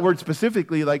use that word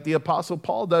specifically like the Apostle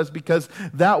Paul does because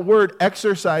that word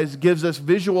exercise gives us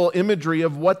visual imagery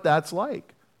of what that's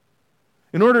like.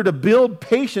 In order to build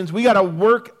patience, we got to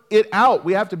work it out.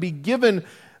 We have to be given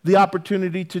the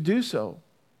opportunity to do so.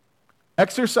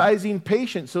 Exercising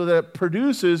patience so that it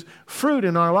produces fruit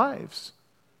in our lives.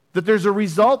 That there's a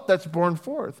result that's born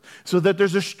forth. So that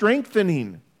there's a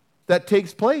strengthening that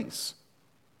takes place.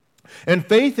 And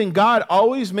faith in God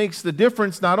always makes the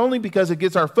difference, not only because it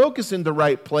gets our focus in the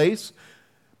right place,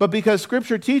 but because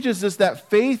Scripture teaches us that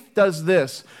faith does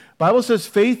this. The Bible says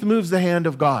faith moves the hand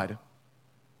of God.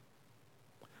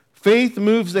 Faith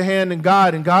moves the hand in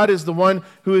God, and God is the one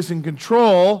who is in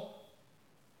control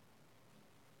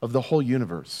of the whole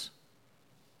universe.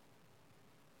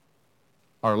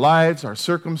 Our lives, our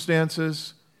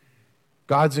circumstances.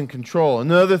 God's in control.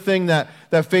 Another thing that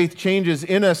faith changes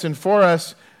in us and for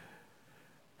us,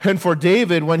 and for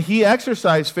David, when he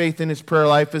exercised faith in his prayer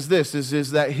life, is this,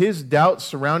 is that his doubts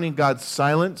surrounding God's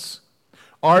silence,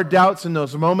 our doubts in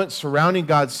those moments surrounding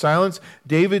God's silence,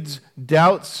 David's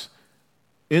doubts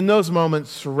in those moments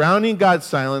surrounding God's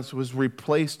silence was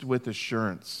replaced with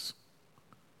assurance.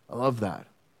 I love that.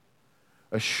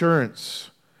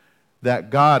 Assurance that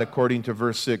God, according to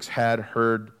verse 6, had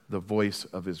heard the voice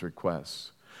of his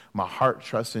requests. My heart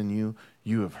trusts in you.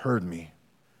 You have heard me.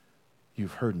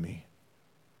 You've heard me.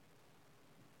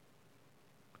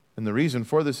 And the reason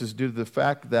for this is due to the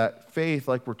fact that faith,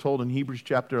 like we're told in Hebrews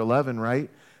chapter 11, right?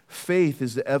 Faith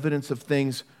is the evidence of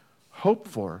things hoped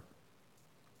for.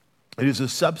 It is the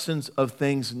substance of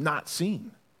things not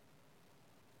seen.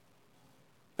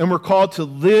 And we're called to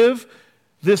live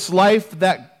this life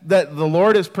that the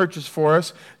Lord has purchased for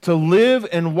us, to live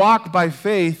and walk by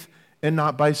faith and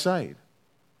not by sight.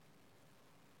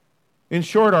 In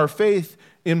short, our faith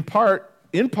in part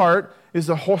is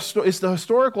the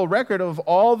historical record of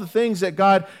all the things that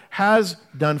God has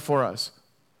done for us.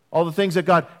 All the things that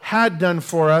God had done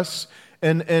for us.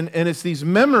 And it's these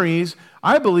memories,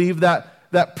 I believe,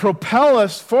 that propel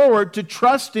us forward to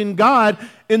trust in God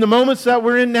in the moments that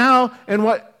we're in now and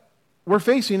what we're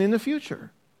facing in the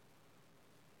future.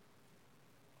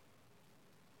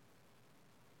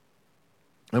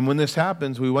 And when this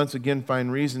happens, we once again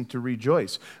find reason to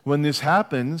rejoice. When this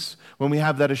happens, when we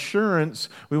have that assurance,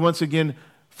 we once again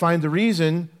find the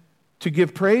reason to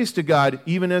give praise to God,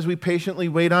 even as we patiently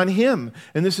wait on Him.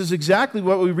 And this is exactly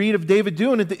what we read of David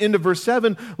doing at the end of verse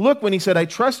 7. Look, when he said, I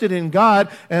trusted in God,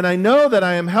 and I know that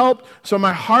I am helped, so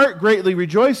my heart greatly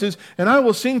rejoices, and I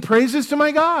will sing praises to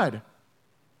my God.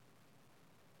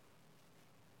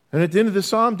 And at the end of the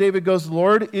psalm, David goes, the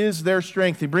Lord is their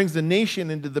strength. He brings the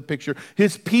nation into the picture,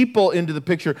 his people into the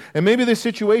picture. And maybe this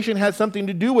situation had something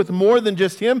to do with more than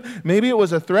just him. Maybe it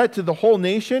was a threat to the whole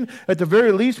nation. At the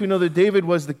very least, we know that David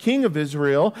was the king of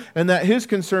Israel and that his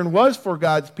concern was for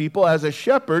God's people as a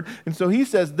shepherd. And so he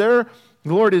says, the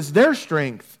Lord is their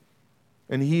strength,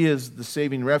 and he is the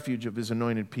saving refuge of his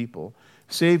anointed people.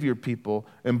 Save your people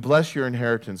and bless your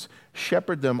inheritance.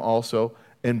 Shepherd them also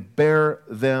and bear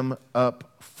them up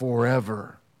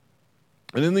forever.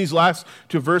 And in these last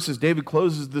two verses, David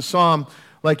closes the psalm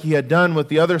like he had done with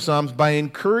the other psalms by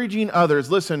encouraging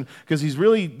others. Listen, because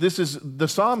many of the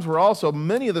psalms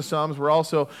were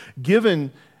also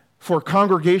given for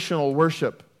congregational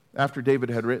worship after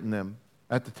David had written them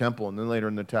at the temple and then later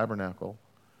in the tabernacle.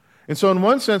 And so in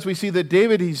one sense, we see that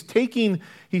David, he's taking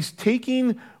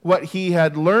what he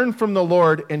had learned from the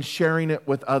Lord and sharing it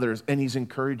with others, and he's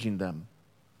encouraging them.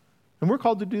 And we're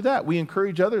called to do that. We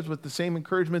encourage others with the same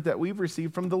encouragement that we've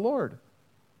received from the Lord.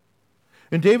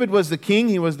 And David was the king.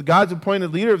 He was God's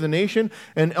appointed leader of the nation.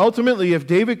 And ultimately, if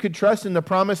David could trust in the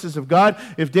promises of God,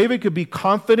 if David could be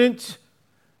confident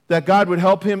that God would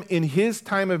help him in his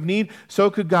time of need,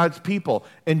 so could God's people.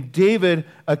 And David,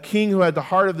 a king who had the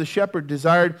heart of the shepherd,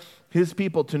 desired his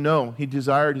people to know. He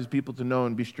desired his people to know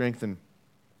and be strengthened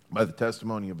by the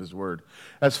testimony of his word.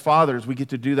 As fathers, we get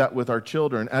to do that with our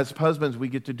children. As husbands, we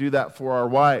get to do that for our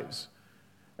wives.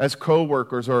 As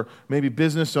co-workers or maybe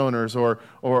business owners or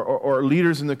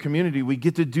leaders in the community, we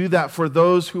get to do that for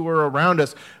those who are around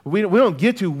us. We don't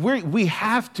get to, we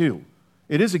have to.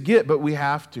 It is a get, but we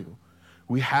have to.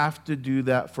 We have to do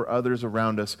that for others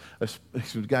around us.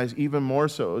 Guys, even more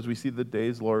so as we see the day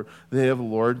of the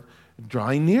Lord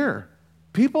drawing near.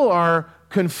 People are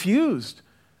confused.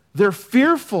 They're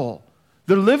fearful.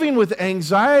 They're living with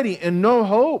anxiety and no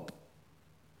hope.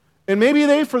 And maybe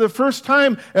they, for the first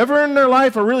time ever in their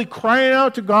life, are really crying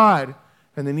out to God,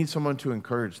 and they need someone to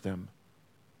encourage them,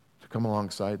 to come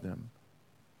alongside them,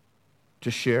 to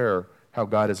share how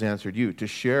God has answered you, to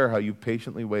share how you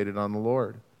patiently waited on the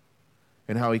Lord,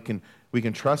 and how we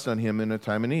can trust on Him in a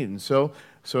time of need. And so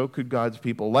could God's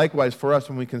people. Likewise, for us,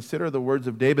 when we consider the words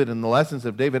of David and the lessons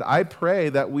of David, I pray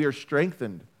that we are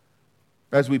strengthened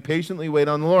as we patiently wait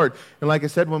on the Lord. And like I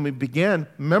said when we began,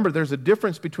 remember there's a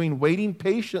difference between waiting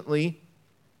patiently,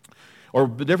 or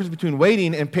the difference between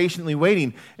waiting and patiently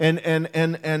waiting. And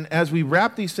as we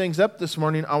wrap these things up this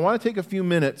morning, I want to take a few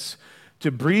minutes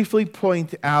to briefly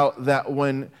point out that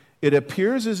when it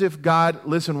appears as if God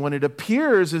is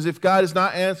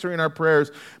not answering our prayers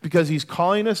because He's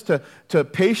calling us to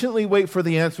patiently wait for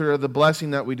the answer or the blessing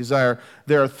that we desire,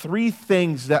 there are three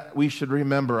things that we should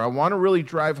remember. I want to really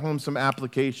drive home some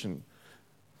application.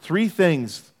 Three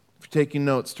things, if you're taking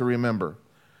notes, to remember.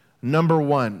 Number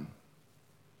one,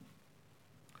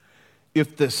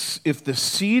 if the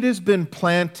seed has been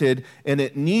planted and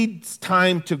it needs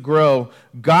time to grow,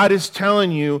 God is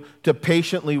telling you to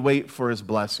patiently wait for his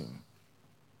blessing.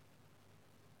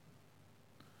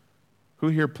 Who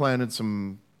here planted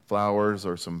some flowers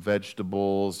or some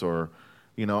vegetables or,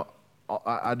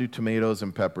 I do tomatoes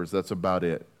and peppers. That's about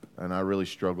it. And I really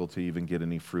struggle to even get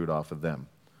any fruit off of them.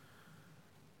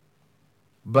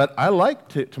 But I like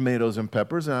tomatoes and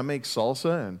peppers, and I make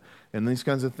salsa and these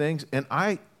kinds of things. And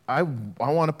I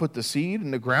want to put the seed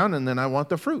in the ground, and then I want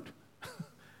the fruit.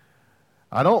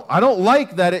 I don't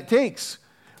like that it takes.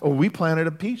 Oh, we planted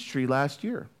a peach tree last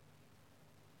year.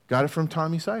 Got it from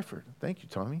Tommy Seifert. Thank you,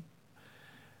 Tommy.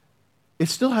 It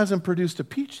still hasn't produced a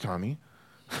peach, Tommy.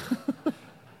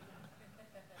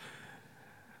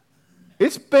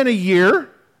 It's been a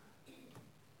year.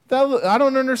 I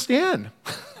don't understand.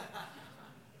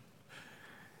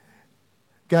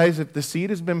 Guys, if the seed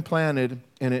has been planted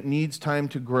and it needs time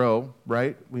to grow,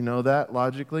 right? We know that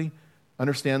logically.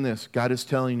 Understand this. God is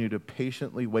telling you to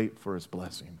patiently wait for his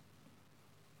blessing.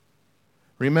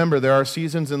 Remember, there are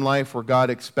seasons in life where God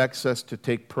expects us to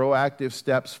take proactive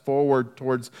steps forward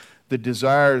towards the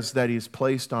desires that he's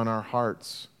placed on our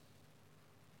hearts.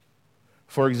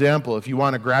 For example, if you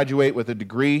want to graduate with a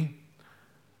degree,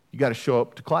 you got to show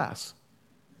up to class.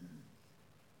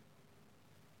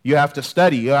 You have to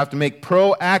study. You have to make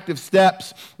proactive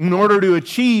steps in order to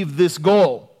achieve this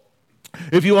goal.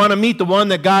 If you want to meet the one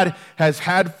that God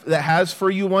has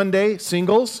for you one day,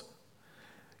 singles,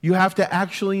 you have to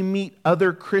actually meet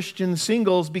other Christian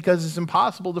singles because it's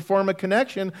impossible to form a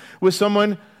connection with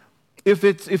someone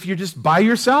if you're just by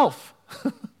yourself.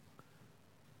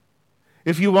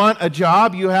 If you want a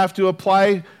job, you have to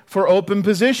apply for open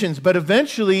positions. But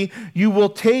eventually, you will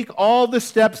take all the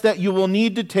steps that you will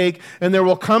need to take, and there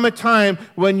will come a time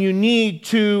when you need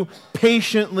to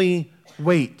patiently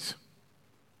wait.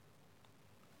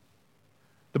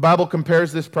 The Bible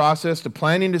compares this process to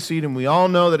planting a seed, and we all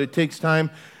know that it takes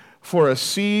time for a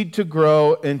seed to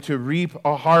grow and to reap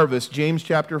a harvest. James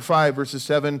chapter 5, verses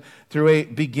 7 through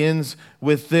 8 begins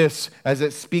with this as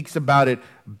it speaks about it.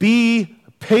 Be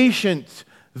patient,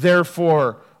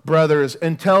 therefore, brothers,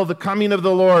 until the coming of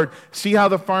the Lord. See how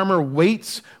the farmer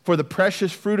waits for the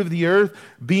precious fruit of the earth,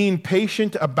 being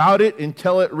patient about it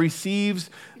until it receives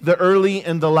the early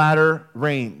and the latter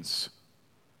rains.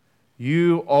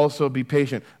 You also be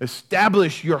patient.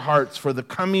 Establish your hearts, for the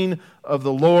coming of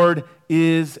the Lord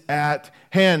is at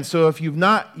hand. So if you've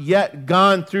not yet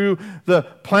gone through the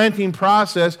planting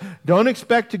process, don't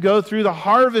expect to go through the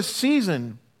harvest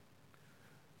season.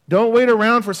 Don't wait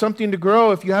around for something to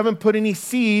grow if you haven't put any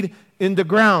seed in the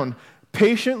ground.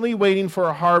 Patiently waiting for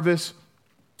a harvest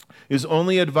is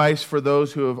only advice for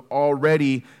those who have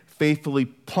already faithfully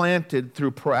planted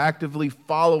through proactively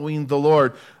following the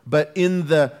Lord. But in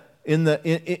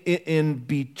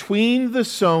between the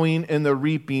sowing and the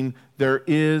reaping, there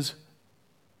is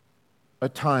a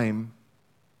time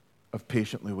of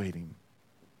patiently waiting.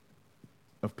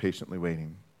 Of patiently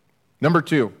waiting. Number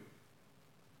 2.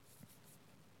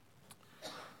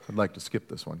 I'd like to skip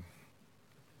this one.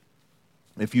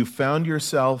 If you found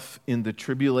yourself in the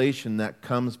tribulation that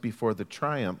comes before the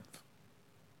triumph,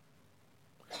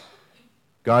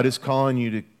 God is calling you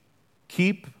to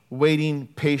keep waiting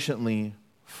patiently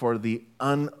for the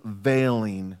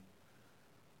unveiling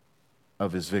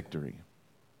of his victory.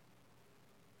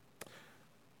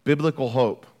 Biblical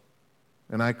hope.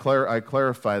 And I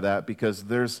clarify that because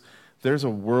there's a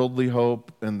worldly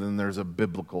hope and then there's a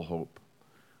biblical hope.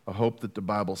 A hope that the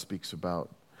Bible speaks about.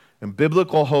 And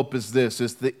biblical hope is this.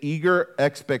 It's the eager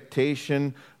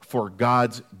expectation for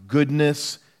God's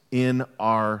goodness in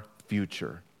our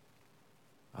future.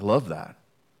 I love that.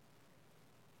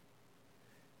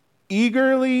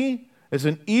 It's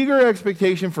an eager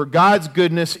expectation for God's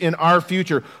goodness in our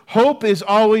future. Hope is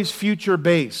always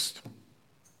future-based.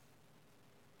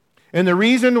 And the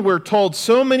reason we're told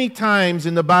so many times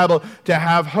in the Bible to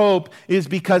have hope is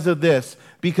because of this.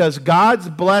 Because God's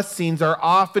blessings are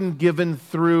often given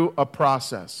through a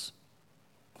process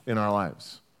in our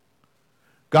lives.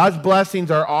 God's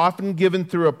blessings are often given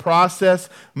through a process,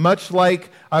 much like,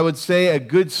 I would say, a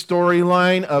good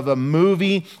storyline of a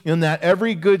movie, in that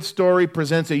every good story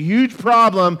presents a huge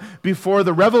problem before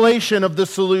the revelation of the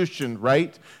solution,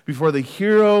 right? Before the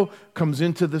hero comes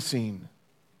into the scene.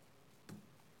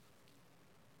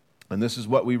 And this is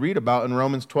what we read about in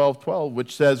Romans 12:12,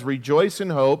 which says, rejoice in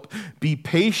hope, be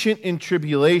patient in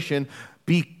tribulation,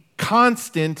 be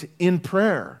constant in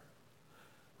prayer.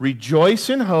 Rejoice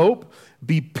in hope,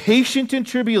 Be patient in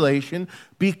tribulation.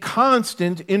 Be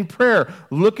constant in prayer,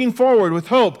 looking forward with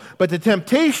hope. But the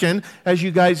temptation, as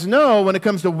you guys know, when it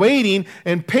comes to waiting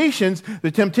and patience, the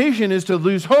temptation is to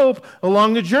lose hope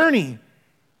along the journey.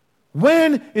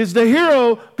 When is the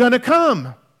hero going to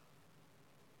come?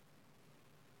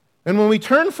 And when we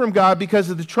turn from God because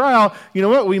of the trial, you know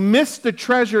what? We miss the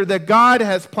treasure that God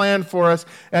has planned for us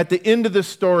at the end of the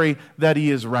story that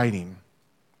he is writing.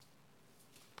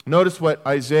 Notice what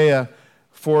Isaiah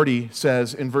 40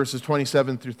 says in verses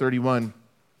 27 through 31.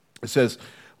 It says,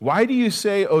 "Why do you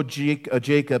say, O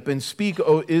Jacob, and speak,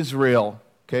 O Israel?"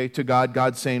 Okay, to God,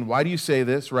 God's saying, why do you say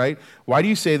this, right? Why do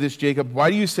you say this, Jacob?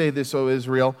 Why do you say this, O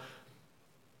Israel?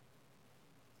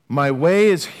 My way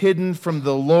is hidden from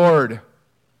the Lord,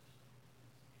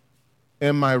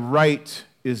 and my right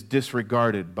is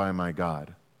disregarded by my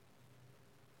God.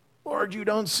 Lord, you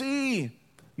don't see.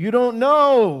 You don't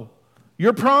know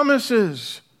your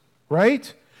promises,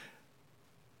 right?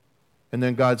 And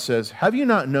then God says, have you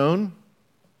not known?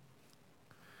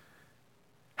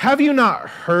 Have you not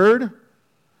heard?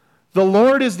 The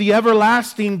Lord is the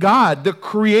everlasting God, the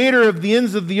creator of the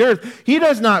ends of the earth. He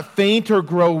does not faint or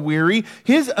grow weary.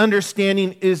 His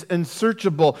understanding is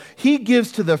unsearchable. He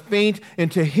gives to the faint,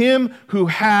 and to him who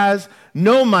has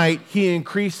no might, he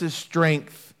increases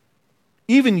strength.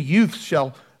 Even youth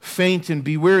shall faint and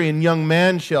be weary, and young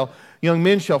men shall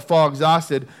fall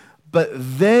exhausted. But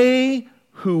they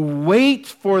who wait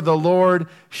for the Lord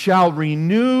shall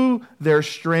renew their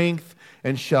strength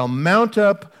and shall mount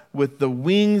up with the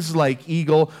wings like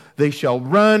eagle. They shall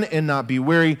run and not be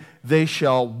weary. They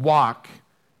shall walk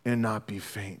and not be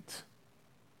faint.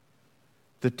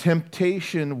 The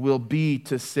temptation will be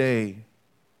to say,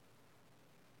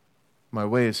 my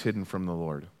way is hidden from the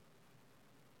Lord.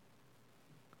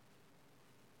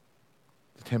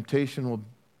 The temptation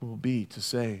will be to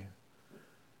say,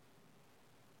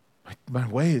 my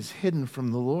way is hidden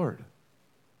from the Lord.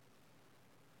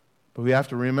 But we have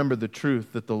to remember the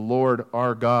truth that the Lord,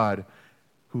 our God,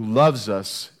 who loves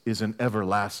us, is an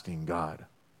everlasting God,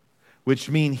 which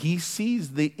means he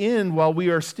sees the end while we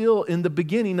are still in the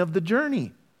beginning of the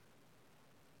journey.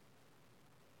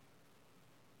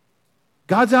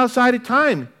 God's outside of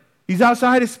time. He's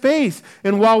outside of space.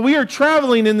 And while we are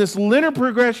traveling in this linear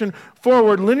progression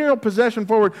forward, linear possession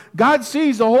forward, God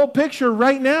sees the whole picture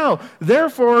right now.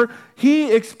 Therefore,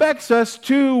 he expects us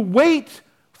to wait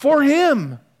for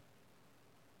him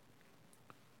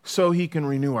so he can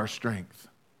renew our strength.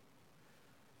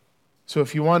 So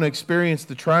if you want to experience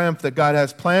the triumph that God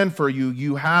has planned for you,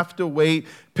 you have to wait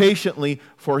patiently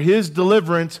for his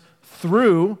deliverance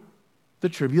through the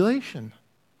tribulation.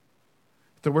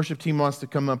 If the worship team wants to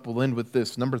come up, we'll end with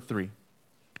this. Number 3.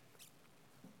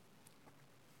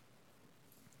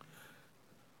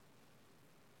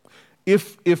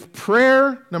 If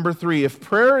prayer, number 3, if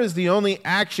prayer is the only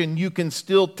action you can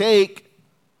still take,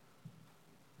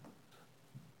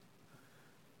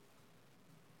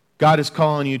 God is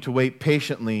calling you to wait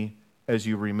patiently as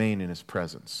you remain in his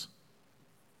presence.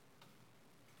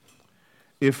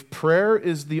 If prayer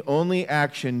is the only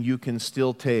action you can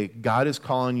still take, God is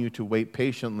calling you to wait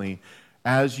patiently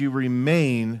as you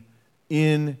remain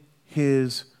in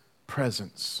his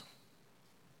presence.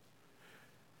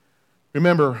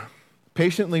 Remember,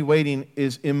 patiently waiting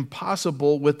is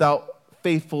impossible without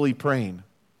faithfully praying.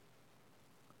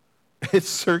 It's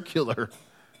circular.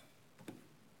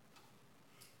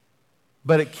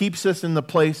 But it keeps us in the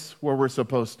place where we're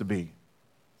supposed to be.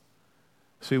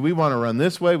 See, we want to run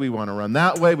this way, we want to run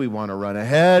that way, we want to run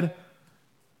ahead.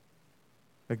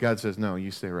 But God says, no, you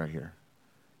stay right here.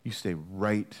 You stay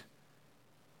right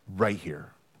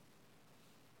here.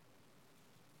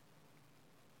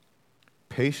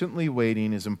 Patiently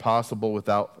waiting is impossible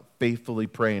without faithfully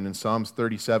praying. In Psalms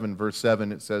 37, verse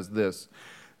 7, it says this,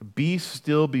 be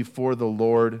still before the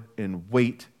Lord and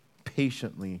wait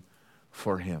patiently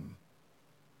for him.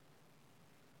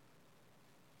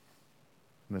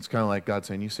 And it's kind of like God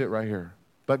saying, you sit right here.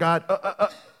 But God,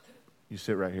 you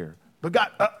sit right here. But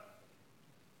God,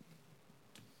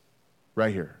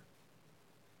 right here.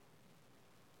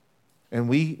 And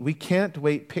we can't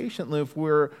wait patiently if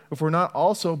we're not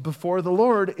also before the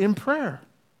Lord in prayer.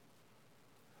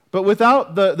 But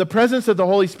without the presence of the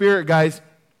Holy Spirit, guys,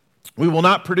 we will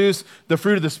not produce the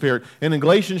fruit of the Spirit. And in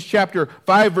Galatians chapter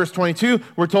 5, verse 22,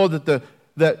 we're told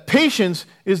that patience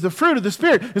is the fruit of the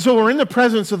Spirit. And so we're in the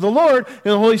presence of the Lord,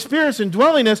 and the Holy Spirit's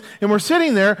indwelling us, and we're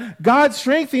sitting there, God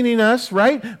strengthening us,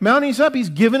 right? Mounting us up. He's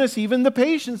given us even the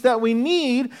patience that we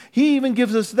need. He even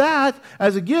gives us that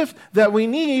as a gift that we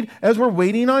need as we're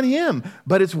waiting on him.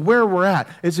 But it's where we're at.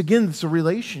 It's a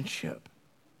relationship.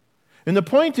 And the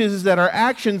point is that our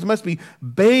actions must be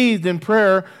bathed in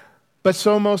prayer, but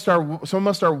so must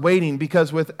our waiting,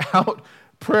 because without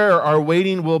prayer, our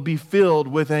waiting will be filled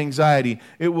with anxiety.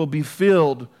 It will be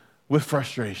filled with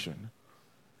frustration.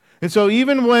 And so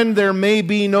even when there may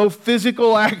be no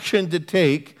physical action to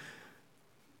take,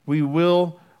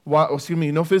 no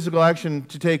physical action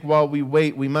to take while we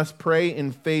wait, we must pray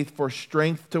in faith for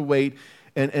strength to wait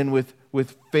and with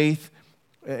faith,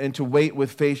 and to wait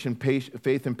with faith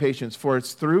and patience. For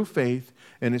it's through faith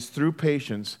and it's through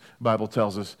patience, the Bible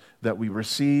tells us, that we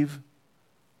receive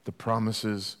the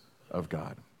promises of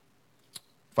God.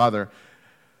 Father,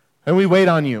 and we wait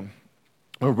on you.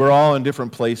 We're all in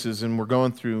different places and we're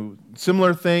going through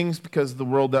similar things because of the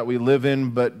world that we live in,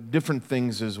 but different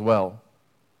things as well.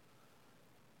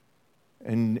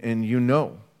 And you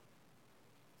know.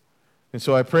 And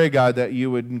so I pray, God, that you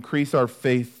would increase our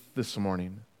faith this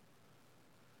morning.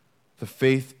 The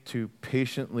faith to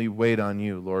patiently wait on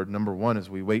you, Lord. Number one, as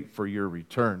we wait for your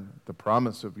return, the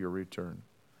promise of your return.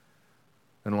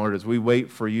 And Lord, as we wait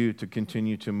for you to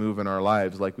continue to move in our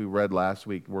lives, like we read last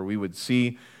week, where we would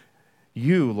see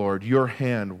you, Lord, your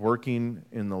hand working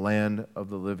in the land of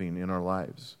the living in our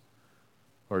lives.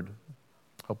 Lord,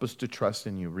 help us to trust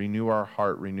in you. Renew our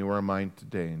heart, renew our mind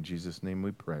today. In Jesus' name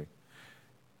we pray.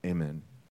 Amen.